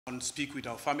and speak with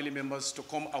our family members, to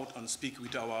come out and speak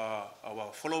with our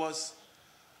followers,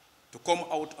 to come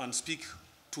out and speak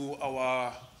to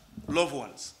our loved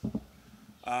ones.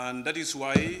 And that is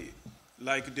why,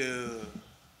 like the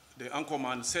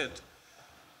anchorman said,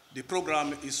 the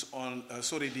program is on,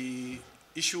 the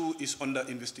issue is under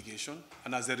investigation,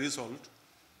 and as a result,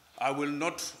 I will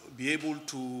not be able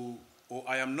to, or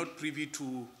I am not privy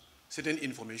to certain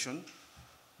information,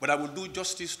 but I will do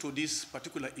justice to this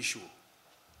particular issue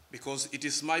because it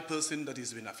is my person that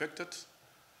has been affected,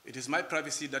 it is my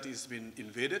privacy that has been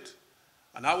invaded,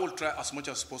 and I will try as much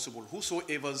as possible.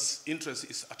 Whosoever's interest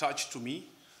is attached to me,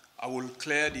 I will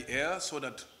clear the air so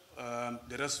that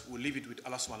the rest will leave it with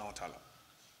Allah subhanahu wa ta'ala.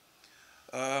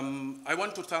 I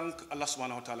want to thank Allah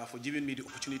subhanahu wa ta'ala for giving me the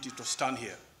opportunity to stand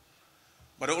here.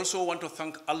 But I also want to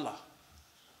thank Allah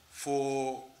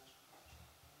for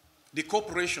the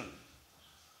cooperation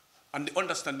and the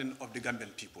understanding of the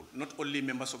Gambian people, not only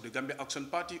members of the Gambia Action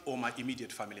Party or my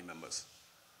immediate family members.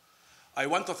 I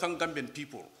want to thank Gambian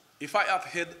people. If I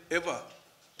have ever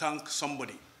thanked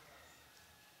somebody,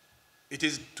 it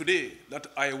is today that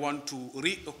I want to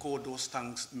re-echo those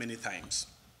thanks many times.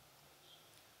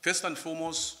 First and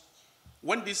foremost,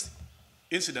 when this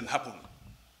incident happened,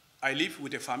 I live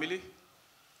with a family,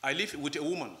 I live with a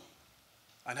woman,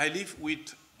 and I live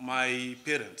with my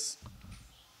parents.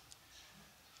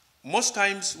 Most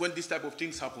times when this type of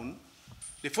things happen,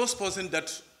 the first person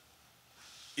that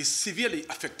is severely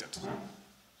affected,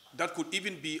 that could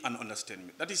even be an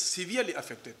understatement, that is severely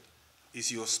affected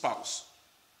is your spouse.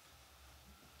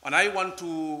 And I want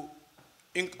to,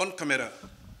 on camera,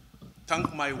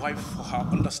 thank my wife for her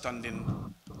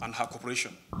understanding and her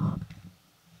cooperation.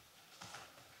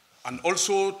 And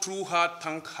also through her,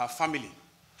 thank her family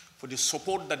for the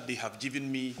support that they have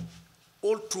given me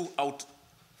all throughout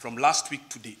from last week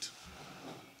to date.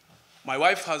 My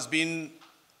wife has been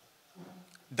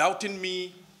doubting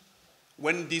me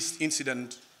when this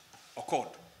incident occurred.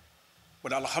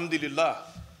 But alhamdulillah,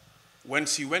 when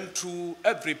she went through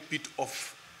every bit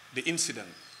of the incident,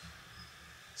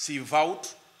 she vowed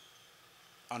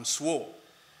and swore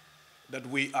that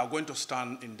we are going to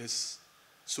stand in this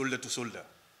shoulder to shoulder.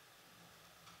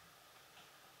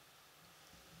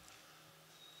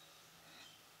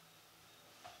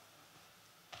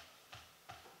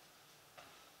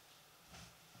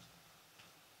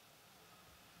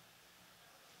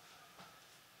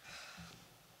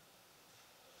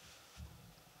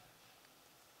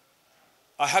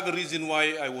 I have a reason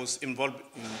why I was involved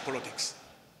in politics.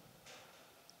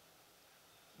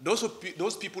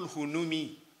 Those people who knew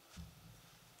me,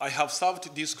 I have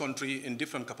served this country in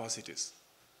different capacities.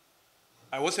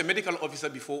 I was a medical officer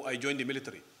before I joined the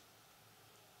military.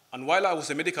 And while I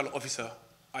was a medical officer,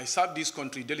 I served this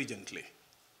country diligently.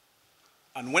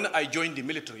 And when I joined the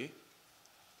military,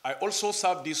 I also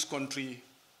served this country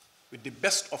with the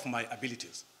best of my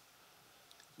abilities.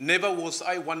 Never was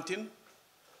I wanting,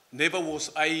 never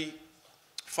was I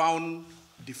found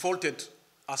defaulted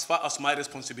as far as my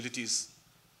responsibilities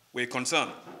were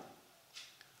concerned.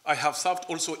 I have served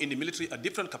also in the military at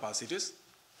different capacities,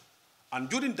 and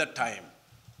during that time,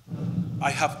 I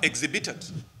have exhibited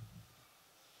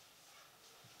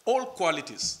all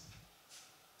qualities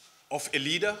of a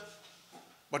leader,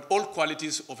 but all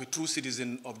qualities of a true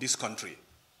citizen of this country.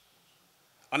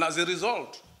 And as a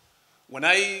result, when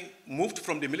I moved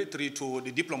from the military to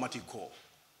the diplomatic corps,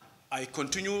 I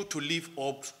continue to live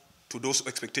up to those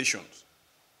expectations.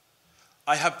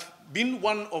 I have been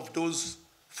one of those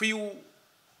few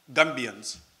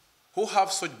Gambians who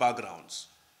have such backgrounds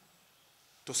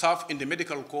to serve in the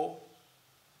medical corps,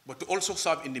 but to also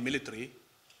serve in the military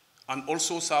and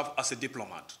also serve as a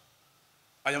diplomat.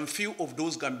 I am few of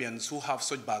those Gambians who have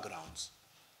such backgrounds.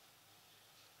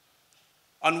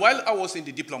 And while I was in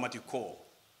the diplomatic corps,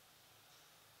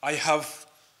 I have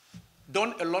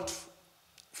done a lot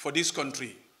for this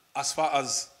country as far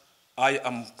as I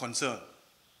am concerned.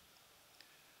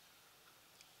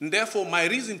 And therefore, my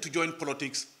reason to join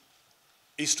politics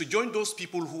is to join those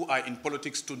people who are in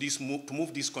politics to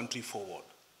move this country forward.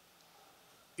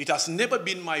 It has never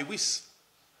been my wish.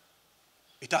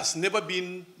 It has never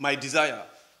been my desire.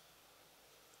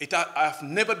 I have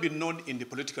never been known in the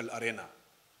political arena.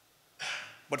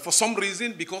 But for some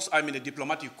reason, because I'm in a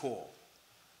diplomatic corps,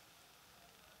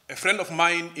 a friend of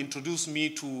mine introduced me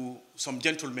to some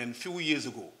gentlemen a few years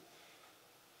ago.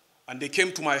 And they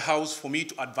came to my house for me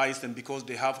to advise them because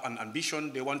they have an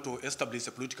ambition, they want to establish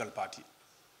a political party.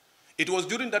 It was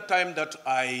during that time that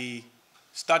I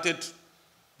started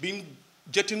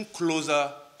getting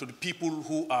closer to the people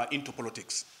who are into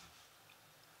politics.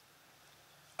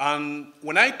 And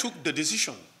when I took the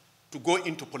decision to go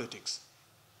into politics,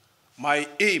 my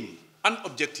aim and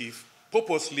objective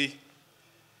purposely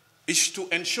is to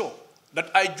ensure that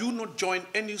I do not join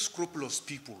any scrupulous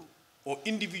people or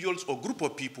individuals or group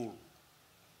of people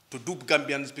to dupe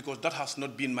Gambians, because that has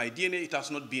not been my DNA, it has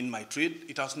not been my trade,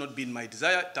 it has not been my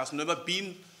desire, it has never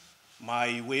been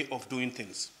my way of doing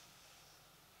things.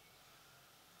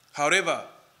 However,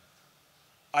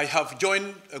 I have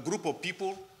joined a group of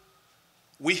people.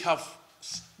 We have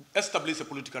established a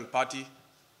political party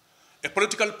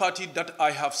that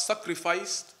I have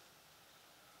sacrificed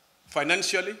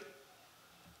financially,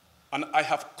 and I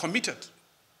have committed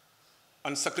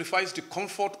and sacrificed the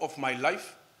comfort of my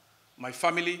life, my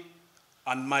family,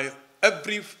 and my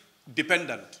every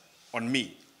dependent on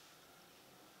me.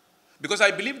 Because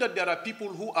I believe that there are people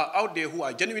who are out there who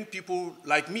are genuine people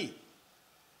like me,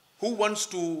 who wants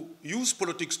to use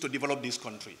politics to develop this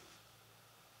country.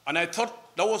 And I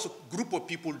thought that was a group of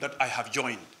people that I have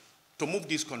joined to move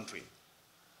this country.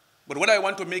 But what I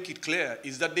want to make it clear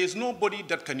is that there's nobody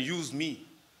that can use me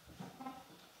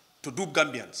to dupe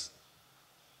Gambians.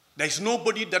 There's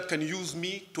nobody that can use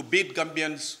me to bait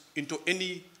Gambians into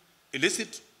any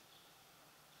illicit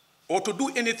or to do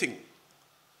anything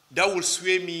that will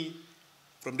sway me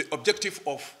from the objective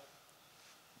of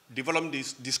developing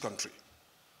this country.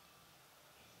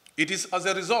 It is as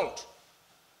a result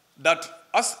that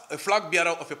as a flag bearer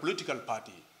of a political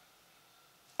party,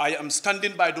 I am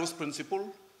standing by those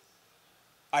principles.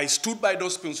 I stood by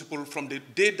those principles from the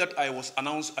day that I was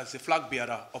announced as a flag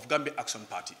bearer of Gambia Action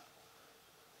Party.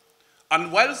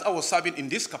 And whilst I was serving in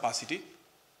this capacity,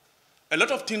 a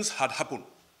lot of things had happened.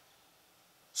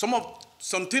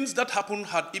 Some things that happened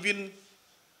had even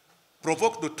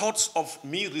provoked the thoughts of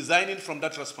me resigning from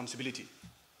that responsibility.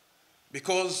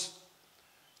 Because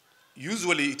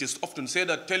usually it is often said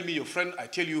that, tell me your friend, I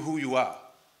tell you who you are.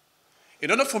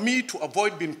 In order for me to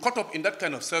avoid being caught up in that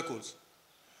kind of circles,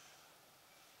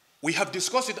 we have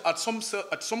discussed it at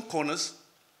some corners.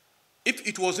 If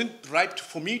it wasn't right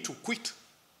for me to quit,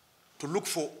 to look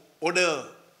for other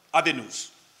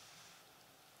avenues.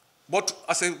 But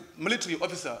as a military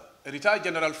officer, a retired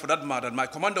general for that matter, my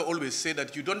commander always said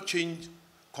that you don't change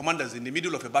commanders in the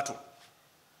middle of a battle.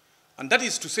 And that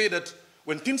is to say that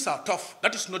when things are tough,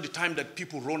 that is not the time that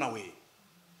people run away.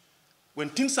 When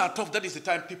things are tough, that is the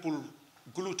time people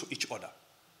glue to each other.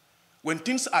 When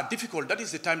things are difficult, that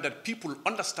is the time that people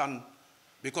understand,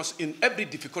 because in every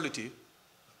difficulty,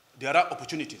 there are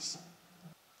opportunities.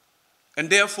 And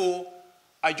therefore,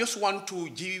 I just want to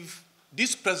give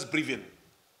this press briefing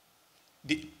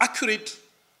the accurate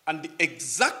and the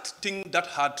exact thing that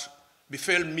had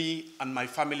befell me and my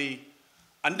family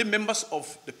and the members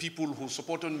of the people who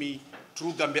supported me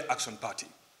through Gambia Action Party.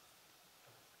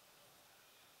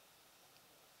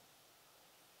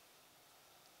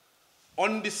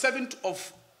 On the 7th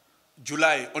of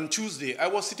July, on Tuesday, I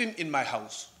was sitting in my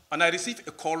house and I received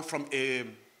a call from a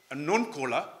known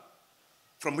caller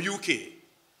from UK.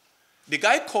 The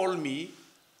guy called me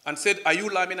and said, "Are you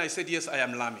Lamin?" I said, "Yes, I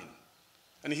am Lamin."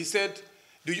 And he said,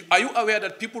 "Are you aware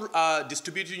that people are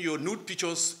distributing your nude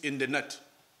pictures in the net?"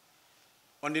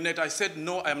 On the net, I said,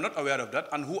 "No, I am not aware of that."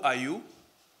 "And who are you?"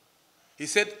 He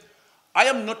said, "I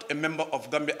am not a member of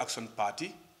Gambia Action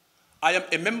Party. I am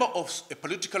a member of a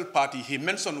political party." He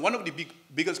mentioned one of the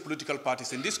biggest political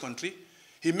parties in this country.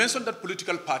 He mentioned that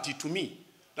political party to me,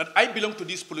 that I belong to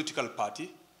this political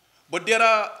party, but there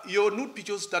are your nude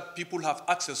pictures that people have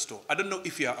access to. I don't know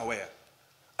if you are aware.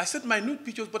 I said, "My nude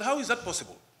pictures, but how is that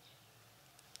possible?"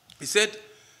 He said,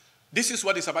 "This is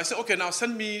what is up." I said, "Okay, now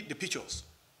send me the pictures."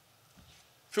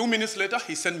 A few minutes later,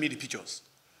 he sent me the pictures.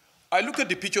 I look at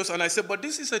the pictures and I said, "But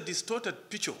this is a distorted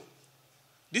picture.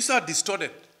 These are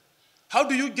distorted. How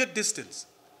do you get these things?"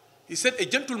 He said, "A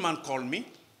gentleman called me.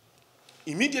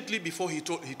 Immediately before he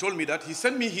told me that, he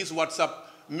sent me his WhatsApp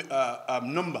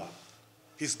number,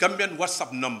 his Gambian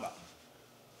WhatsApp number.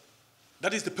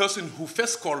 That is the person who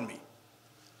first called me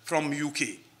from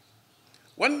UK.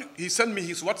 When he sent me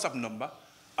his WhatsApp number,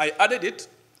 I added it,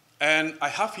 and I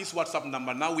have his WhatsApp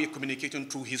number. Now we are communicating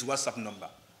through his WhatsApp number.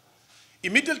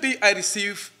 Immediately, I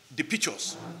received the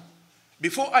pictures.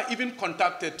 Before I even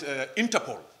contacted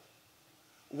Interpol,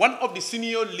 one of the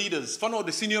senior leaders, one of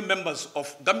the senior members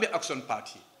of Gambia Action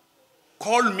Party,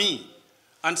 called me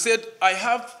and said, "I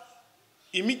have,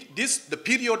 the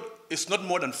period is not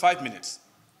more than 5 minutes,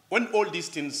 when all these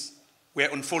things were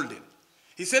unfolding.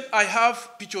 He said, "I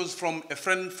have pictures from a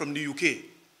friend from the UK.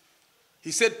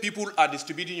 He said people are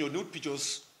distributing your nude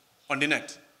pictures on the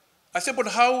net." I said, "But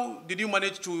how did you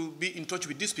manage to be in touch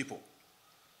with these people?"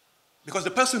 Because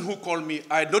the person who called me,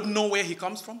 I don't know where he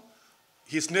comes from.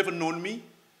 He's never known me,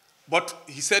 but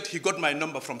he said he got my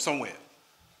number from somewhere.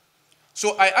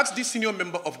 So I asked this senior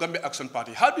member of Gambia Action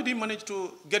Party, how did he manage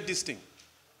to get this thing?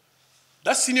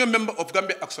 That senior member of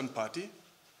Gambia Action Party,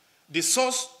 the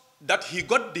source that he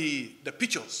got the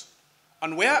pictures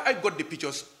and where I got the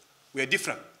pictures were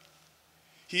different.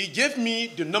 He gave me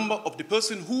the number of the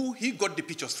person who he got the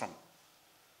pictures from.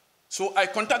 So I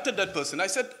contacted that person. I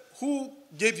said, who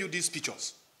gave you these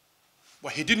pictures?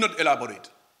 But he did not elaborate.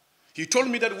 He told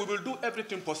me that we will do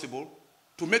everything possible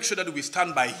to make sure that we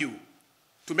stand by you,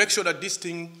 to make sure that this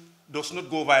thing does not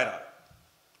go viral.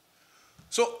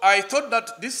 So I thought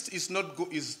that this is not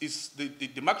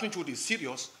the magnitude is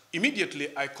serious.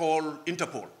 Immediately I called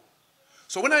Interpol.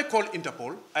 So when I called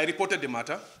Interpol, I reported the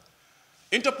matter.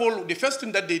 Interpol, the first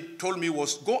thing that they told me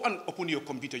was, go and open your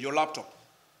computer, your laptop.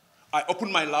 I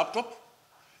opened my laptop.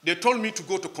 They told me to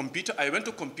go to computer. I went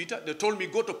to computer. They told me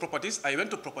go to properties. I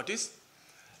went to properties.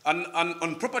 And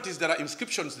on properties, there are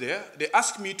inscriptions there. They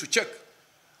asked me to check.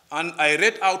 And I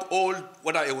read out all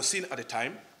what I was seeing at the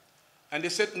time. And they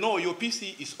said, no, your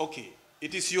PC is okay.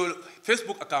 It is your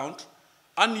Facebook account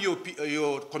and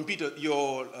your computer,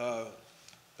 your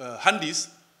handies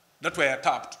that were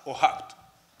tapped or hacked.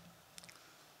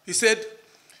 He said,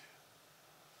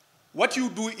 what you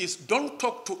do is don't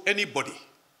talk to anybody.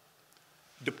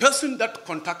 The person that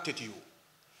contacted you,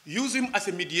 use him as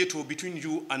a mediator between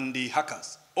you and the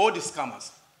hackers or the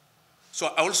scammers. So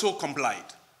I also complied.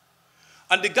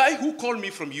 And the guy who called me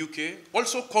from UK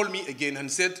also called me again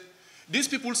and said, these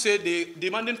people say they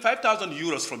demanding 5,000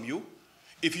 euros from you.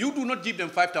 If you do not give them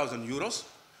 5,000 euros,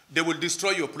 they will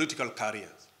destroy your political careers.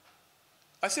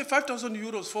 I said, 5,000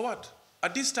 euros for what?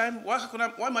 At this time, why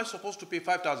am I supposed to pay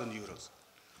 5,000 euros?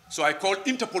 So I called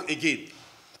Interpol again.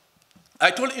 I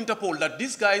told Interpol that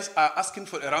these guys are asking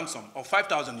for a ransom of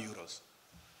 5,000 euros.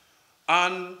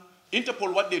 And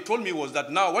Interpol, what they told me was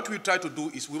that now what we try to do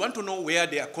is we want to know where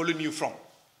they are calling you from.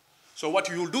 So what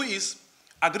you will do is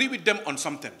agree with them on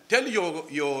something. Tell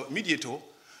your mediator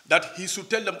that he should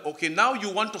tell them, okay, now you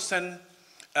want to send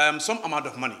some amount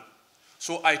of money.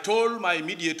 So I told my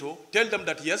mediator, tell them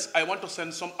that, yes, I want to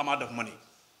send some amount of money.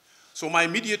 So my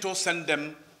mediator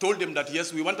told them that,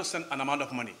 yes, we want to send an amount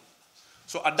of money.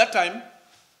 So at that time,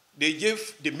 they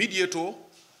gave the mediator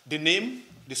the name,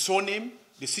 the surname,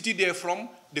 the city they are from,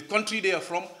 the country they are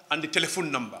from, and the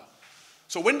telephone number.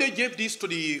 So when they gave this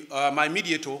to my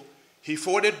mediator, he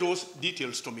forwarded those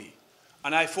details to me.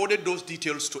 And I forwarded those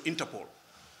details to Interpol.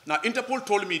 Now, Interpol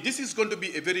told me this is going to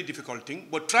be a very difficult thing,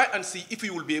 but try and see if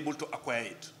you will be able to acquire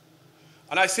it.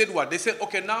 And I said what? They said,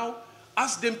 okay, now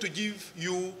ask them to give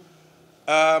you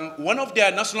one of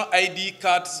their national ID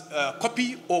cards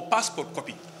copy or passport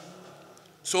copy.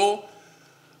 So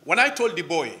when I told the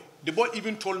boy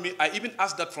even told me, I even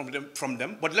asked that from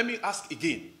them, but let me ask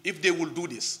again if they will do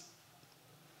this.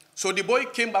 So the boy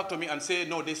came back to me and said,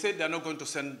 no, they said they're not going to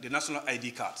send the national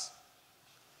ID cards.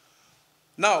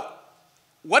 Now,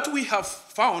 what we have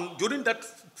found during that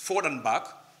forward and back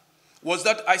was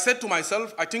that I said to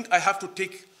myself, I think I have to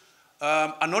take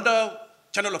another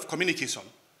channel of communication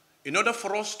in order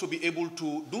for us to be able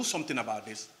to do something about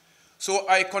this. So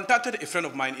I contacted a friend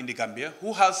of mine in the Gambia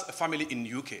who has a family in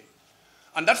the UK.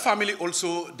 And that family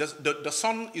also, the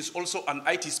son is also an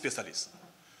IT specialist.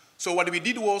 So what we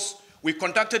did was we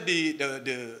contacted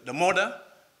the mother.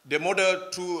 The mother,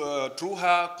 through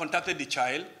her, contacted the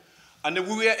child. And then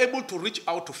we were able to reach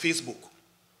out to Facebook.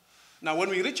 Now, when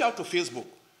we reach out to Facebook,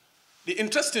 the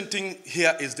interesting thing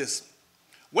here is this.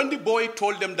 When the boy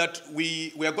told them that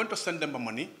we are going to send them the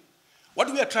money,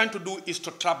 what we are trying to do is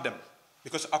to trap them.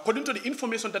 Because according to the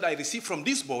information that I received from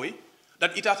this boy,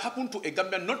 that it had happened to a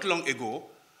Gambian not long ago,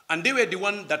 and they were the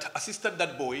one that assisted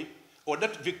that boy or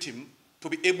that victim to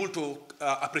be able to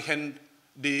apprehend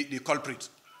the culprit.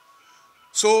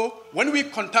 So when we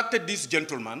contacted this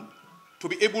gentleman to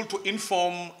be able to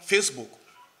inform Facebook,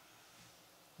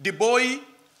 the boy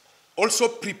also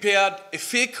prepared a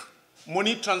fake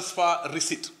money transfer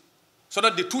receipt so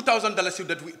that the $2,000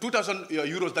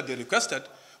 euros that they requested,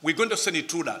 we're going to send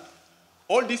it through that.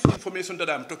 All this information that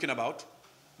I'm talking about,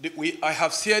 I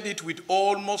have shared it with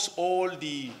almost all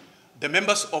the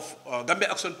members of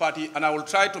Gambia Action Party, and I will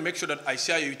try to make sure that I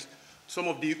share it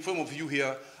with some of you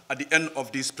here at the end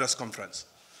of this press conference.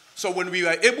 So when we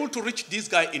were able to reach this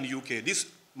guy in UK,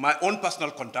 my own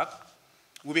personal contact,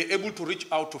 we were able to reach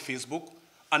out to Facebook,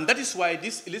 and that is why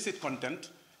this illicit content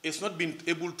is not being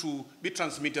able to be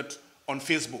transmitted on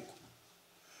Facebook.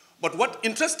 But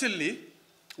interestingly,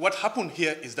 what happened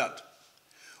here is that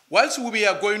whilst we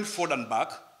were going forward and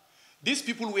back, these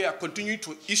people were continuing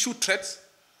to issue threats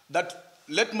that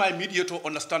let my mediator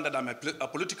understand that I'm a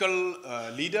political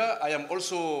leader. I am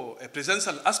also a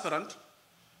presidential aspirant.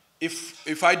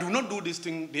 if I do not do this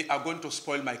thing, they are going to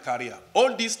spoil my career.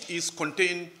 All this is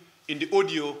contained in the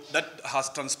audio that has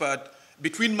transpired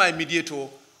between my mediator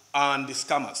and the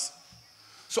scammers.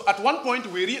 So at one point,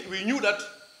 we knew that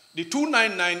the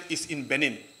 299 is in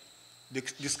Benin. The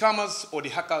scammers or the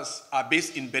hackers are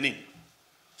based in Benin.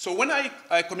 So when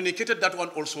I communicated that one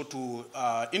also to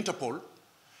Interpol,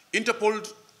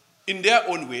 Interpol, in their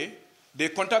own way, they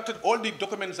contacted all the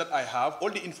documents that I have, all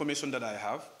the information that I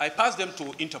have. I passed them to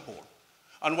Interpol.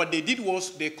 And what they did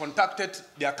was they contacted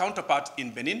their counterpart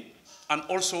in Benin and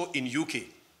also in UK.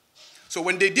 So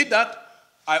when they did that,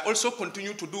 I also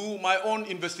continued to do my own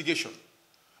investigation.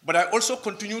 But I also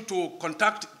continued to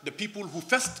contact the people who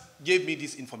first gave me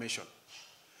this information.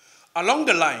 Along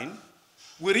the line,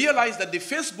 we realized that the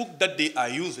Facebook that they are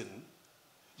using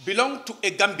belonged to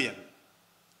a Gambian.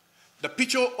 The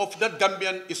picture of that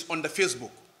Gambian is on the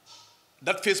Facebook,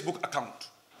 that Facebook account.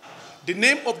 The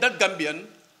name of that Gambian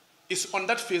is on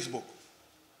that Facebook.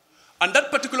 And that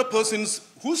particular person's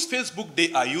whose Facebook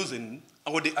they are using,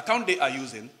 or the account they are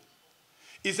using,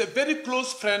 is a very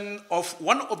close friend of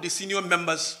one of the senior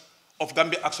members of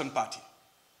Gambia Action Party.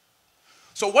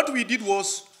 So what we did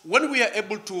was, when we were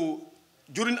able to,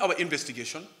 during our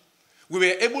investigation, we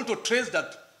were able to trace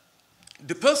that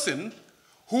the person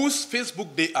whose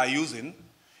Facebook they are using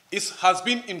has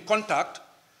been in contact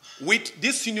with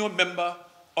this senior member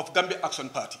of Gambia Action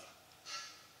Party.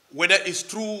 Whether it's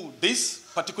through this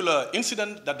particular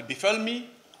incident that befell me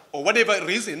or whatever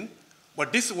reason,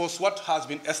 but this was what has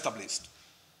been established.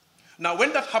 Now,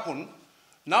 when that happened,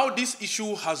 now this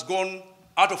issue has gone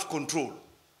out of control.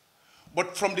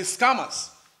 But from the scammers,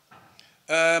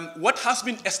 what has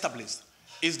been established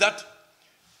is that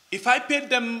if I paid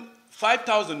them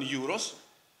 5,000 euros,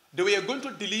 they were going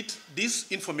to delete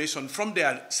this information from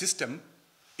their system.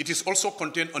 It is also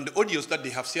contained on the audios that they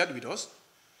have shared with us.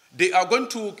 They are going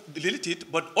to delete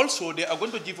it, but also they are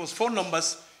going to give us phone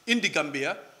numbers in the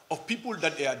Gambia of people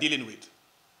that they are dealing with.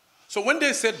 So when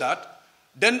they said that,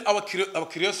 then our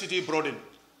curiosity broadened,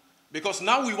 because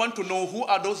now we want to know who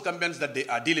are those Gambians that they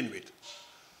are dealing with.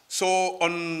 So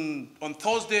on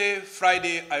Thursday,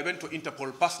 Friday, I went to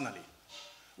Interpol personally.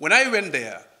 When I went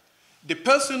there, the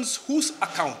persons whose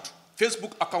account,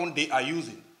 Facebook account they are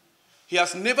using,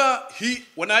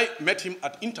 when I met him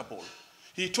at Interpol,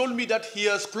 he told me that he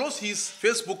has closed his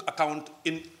Facebook account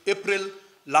in April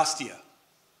last year.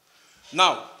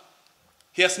 Now,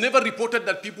 he has never reported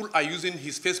that people are using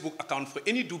his Facebook account for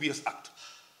any dubious act.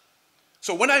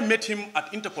 So when I met him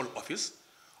at Interpol office,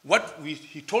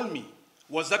 he told me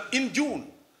was that in June,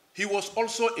 he was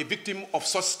also a victim of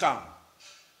such scam.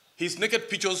 His naked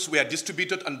pictures were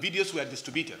distributed and videos were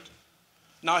distributed.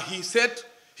 Now he said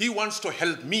he wants to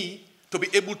help me to be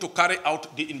able to carry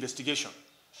out the investigation.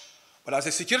 But as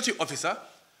a security officer,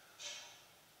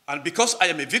 and because I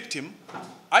am a victim,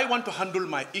 I want to handle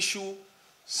my issue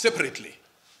separately.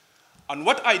 And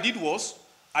what I did was,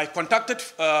 I contacted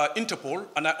Interpol,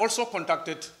 and I also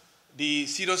contacted the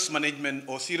Serious Management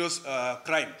or Serious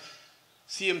Crime,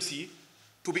 CMC,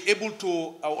 to be able to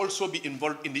also be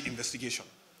involved in the investigation.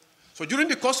 So during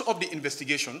the course of the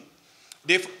investigation,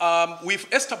 we've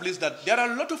established that there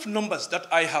are a lot of numbers that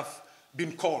I have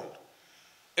been called.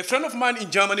 A friend of mine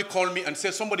in Germany called me and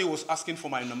said somebody was asking for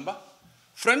my number.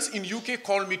 Friends in UK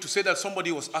called me to say that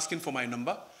somebody was asking for my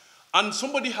number. And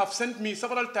somebody have sent me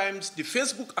several times the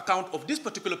Facebook account of this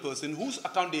particular person, whose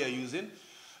account they are using.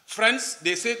 Friends,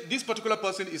 they say this particular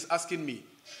person is asking me.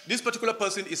 This particular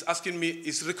person is asking me,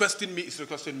 is requesting me.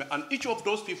 And each of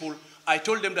those people, I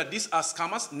told them that these are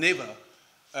scammers, never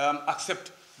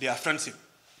accept their friendship,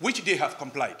 which they have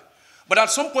complied. But at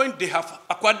some point, they have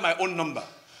acquired my own number.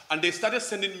 And they started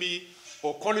sending me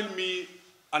or calling me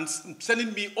and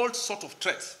sending me all sorts of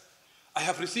threats. I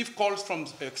have received calls from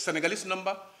a Senegalese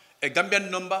number, a Gambian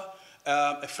number,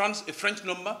 a French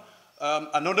number,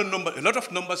 another number, a lot of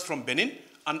numbers from Benin,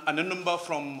 and a number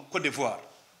from Cote d'Ivoire.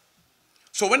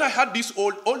 So when I had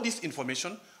all this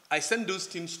information, I sent those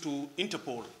things to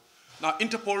Interpol. Now,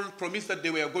 Interpol promised that they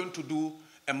were going to do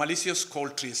a malicious call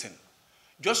tracing,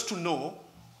 just to know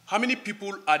how many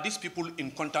people are these people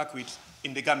in contact with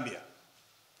in the Gambia.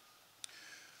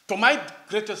 To my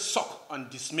greatest shock and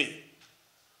dismay,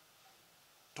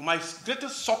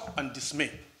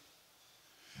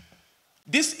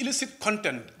 this illicit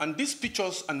content and these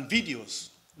pictures and videos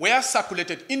were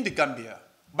circulated in the Gambia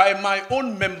by my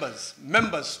own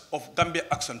members of Gambia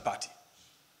Action Party.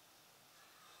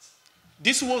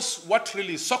 This was what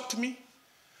really shocked me.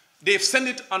 They've sent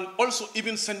it and also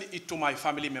even sent it to my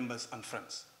family members and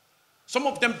friends. Some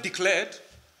of them declared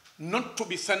not to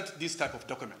be sent these type of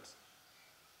documents.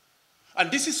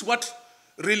 And this is what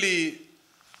really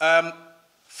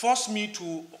forced me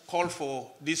to call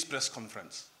for this press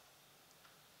conference.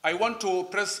 I want to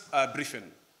press a briefing.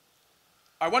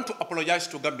 I want to apologize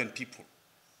to Gambian people.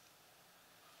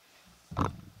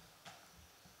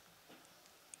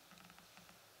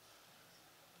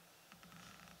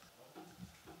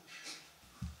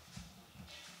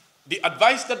 The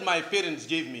advice that my parents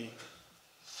gave me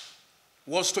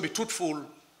was to be truthful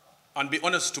and be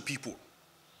honest to people.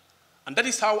 And that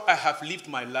is how I have lived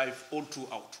my life all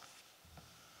throughout.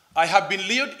 I have been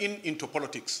lured into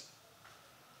politics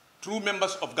through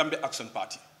members of Gambia Action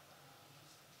Party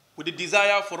with the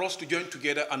desire for us to join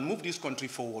together and move this country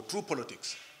forward through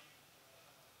politics.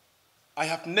 I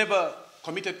have never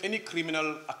committed any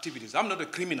criminal activities. I'm not a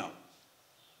criminal.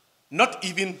 Not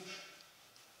even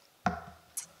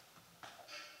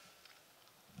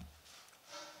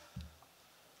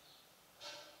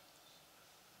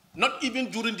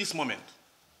during this moment.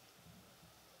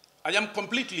 I am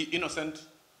completely innocent.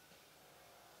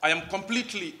 I am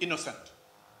completely innocent.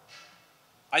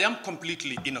 I am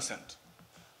completely innocent.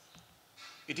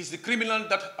 It is the criminals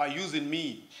that are using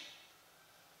me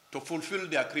to fulfill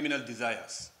their criminal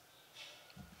desires,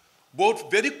 both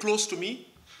very close to me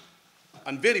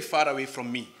and very far away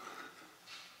from me.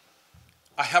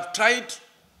 I have tried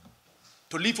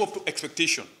to live up to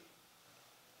expectation.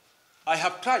 I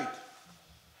have tried.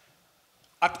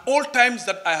 At all times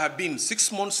that I have been,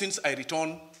 6 months since I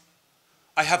returned,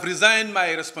 I have resigned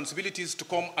my responsibilities to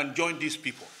come and join these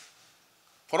people,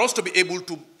 for us to be able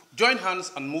to join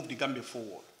hands and move the Gambia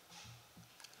forward,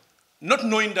 not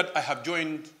knowing that I have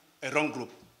joined a wrong group.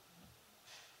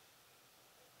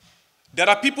 There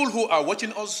are people who are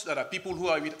watching us, there are people who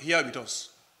are here with us.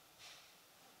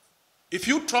 If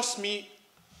you trust me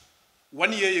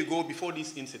 1 year ago before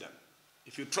this incident,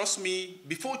 if you trust me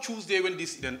before Tuesday when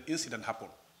this incident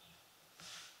happened,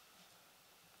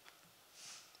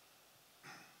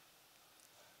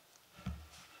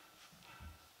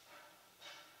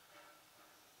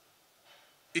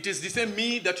 it is the same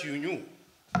me that you knew.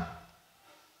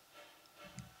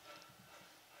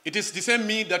 It is the same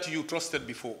me that you trusted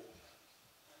before.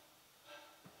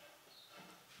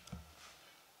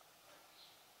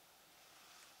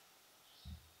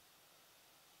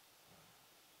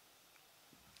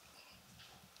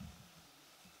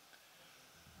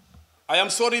 I am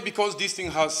sorry because this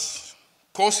thing has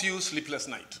caused you sleepless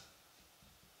night.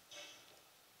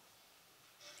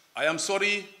 I am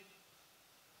sorry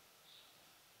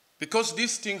because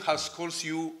this thing has caused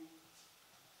you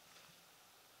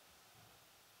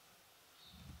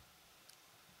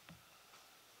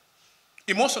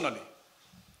emotionally.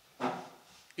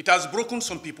 It has broken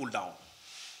some people down.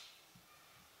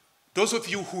 Those of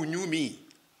you who knew me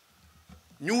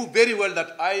knew very well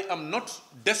that I am not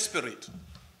desperate.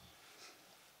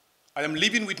 I am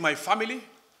living with my family,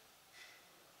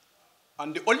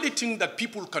 and the only thing that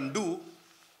people can do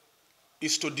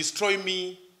is to destroy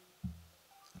me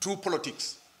through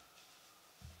politics.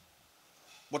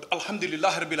 But Alhamdulillah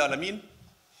Rabbil Alameen,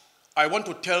 I want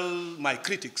to tell my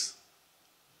critics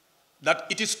that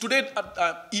it is today that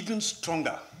I'm even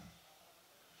stronger.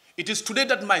 It is today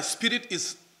that my spirit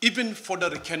is even further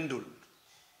rekindled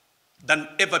than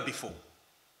ever before.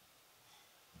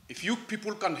 If you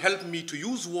people can help me to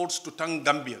use words to thank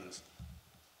Gambians,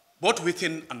 both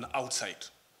within and outside,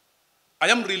 I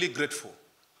am really grateful,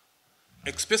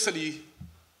 especially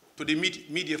to the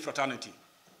media fraternity.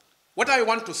 What I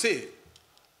want to say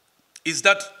is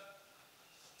that,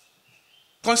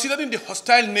 considering the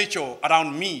hostile nature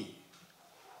around me,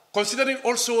 considering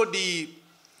also the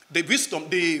wisdom,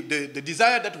 the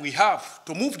desire that we have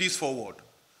to move this forward,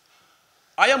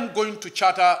 I am going to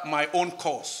charter my own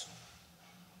course.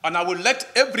 And I will let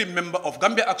every member of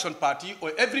Gambia Action Party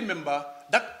or every member,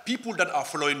 that people that are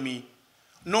following me,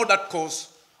 know that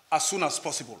course as soon as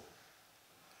possible.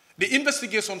 The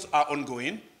investigations are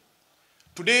ongoing.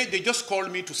 Today, they just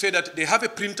called me to say that they have a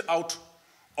printout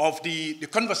of the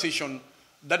conversation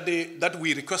that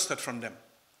we requested from them.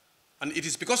 And it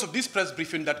is because of this press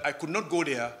briefing that I could not go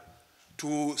there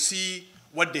to see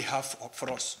what they have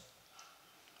for us.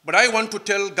 But I want to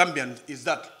tell Gambians is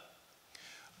that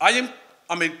I'm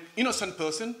an innocent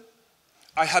person.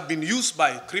 I have been used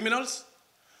by criminals,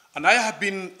 and I have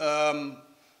been,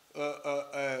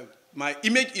 my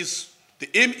image is, the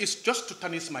aim is just to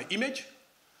tarnish my image.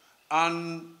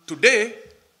 And today,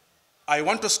 I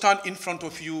want to stand in front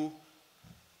of you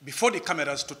before the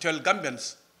cameras to tell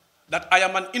Gambians that I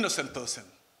am an innocent person.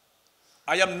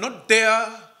 I am not there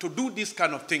to do this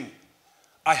kind of thing.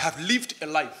 I have lived a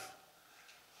life.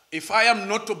 If I am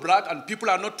not to brag and people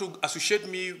are not to associate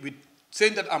me with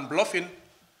saying that I'm bluffing,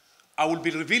 I will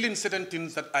be revealing certain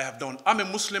things that I have done. I'm a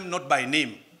Muslim not by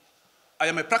name. I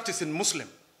am a practicing Muslim.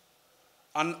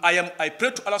 And I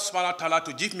pray to Allah subhanahu wa ta'ala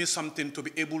to give me something to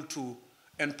be able to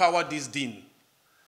empower this deen.